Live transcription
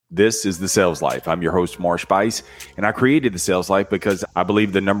This is The Sales Life. I'm your host, Marsh Bice, and I created The Sales Life because I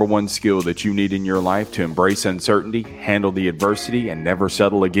believe the number one skill that you need in your life to embrace uncertainty, handle the adversity, and never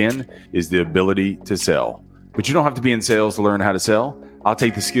settle again is the ability to sell. But you don't have to be in sales to learn how to sell. I'll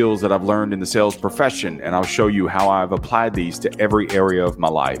take the skills that I've learned in the sales profession, and I'll show you how I've applied these to every area of my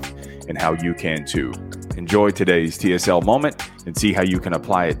life and how you can too. Enjoy today's TSL moment and see how you can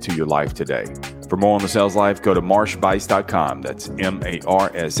apply it to your life today. For more on The Sales Life, go to marshbice.com. That's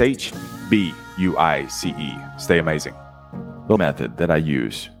MarshBuice. Stay amazing. The method that I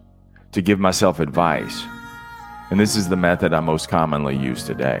use to give myself advice, and this is the method I most commonly use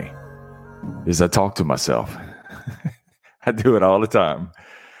today, is I talk to myself. I do it all the time.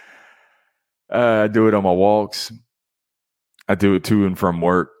 I do it on my walks. I do it to and from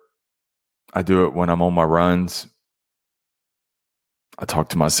work. I do it when I'm on my runs. I talk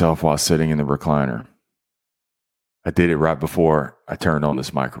to myself while sitting in the recliner. I did it right before I turned on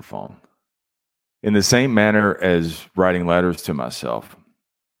this microphone. In the same manner as writing letters to myself,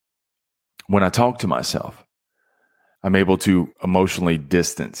 when I talk to myself, I'm able to emotionally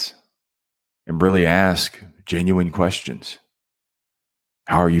distance and really ask genuine questions.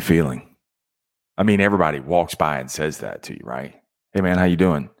 How are you feeling? I mean, everybody walks by and says that to you, right? Hey man, how you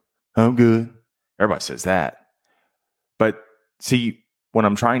doing? I'm good. Everybody says that. But see, when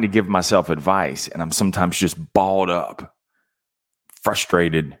I'm trying to give myself advice and I'm sometimes just balled up,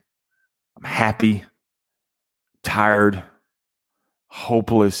 frustrated, I'm happy, tired,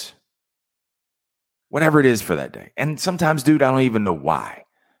 hopeless, whatever it is for that day. And sometimes, dude, I don't even know why.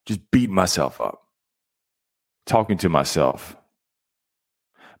 Just beat myself up. Talking to myself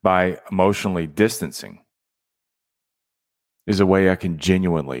by emotionally distancing is a way I can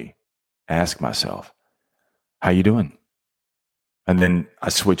genuinely ask myself, how you doing? And then I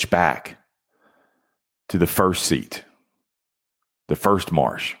switch back to the first seat, the first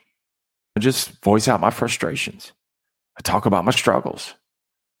Marsh. I just voice out my frustrations. I talk about my struggles.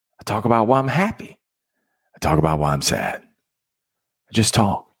 I talk about why I'm happy. I talk about why I'm sad. I just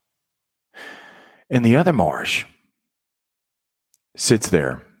talk. And the other Marsh sits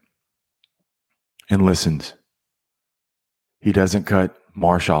there and listens. He doesn't cut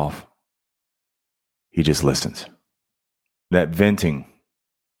Marsh off. He just listens. That venting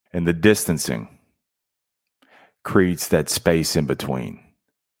and the distancing creates that space in between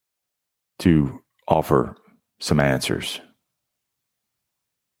to offer some answers.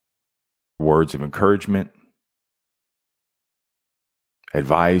 Words of encouragement,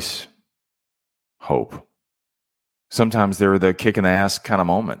 advice, hope. Sometimes they're the kick in the ass kind of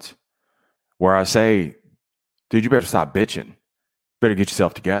moments where I say, dude, you better stop bitching. Better get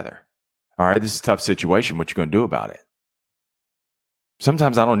yourself together. All right, this is a tough situation. What you going to do about it?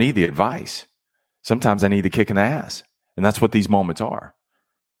 Sometimes I don't need the advice. Sometimes I need the kick in the ass. And that's what these moments are.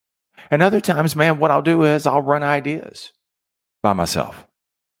 And other times, man, what I'll do is I'll run ideas by myself.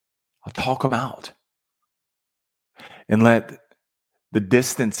 I'll talk them out and let the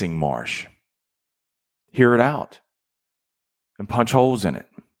distancing Marsh hear it out and punch holes in it.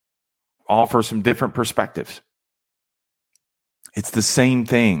 Offer some different perspectives. It's the same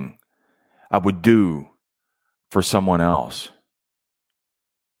thing I would do for someone else.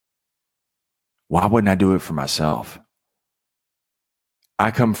 Why wouldn't I do it for myself?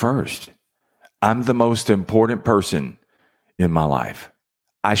 I come first. I'm the most important person in my life.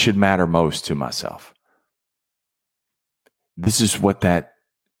 I should matter most to myself. This is what that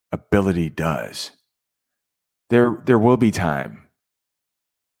ability does. There will be time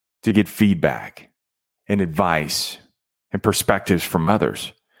to get feedback and advice and perspectives from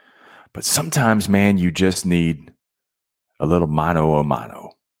others. But sometimes, man, you just need a little mano a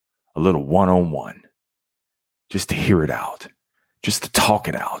mano, a little one-on-one, just to hear it out, just to talk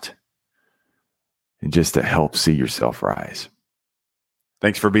it out, and just to help see yourself rise.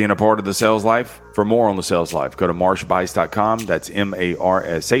 Thanks for being a part of The Sales Life. For more on The Sales Life, go to marshbice.com. That's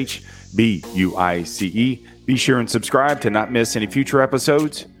MarshBuice. Be sure and subscribe to not miss any future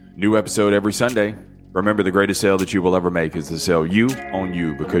episodes. New episode every Sunday. Remember, the greatest sale that you will ever make is to sell you on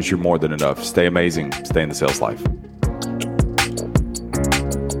you, because you're more than enough. Stay amazing. Stay in The Sales Life.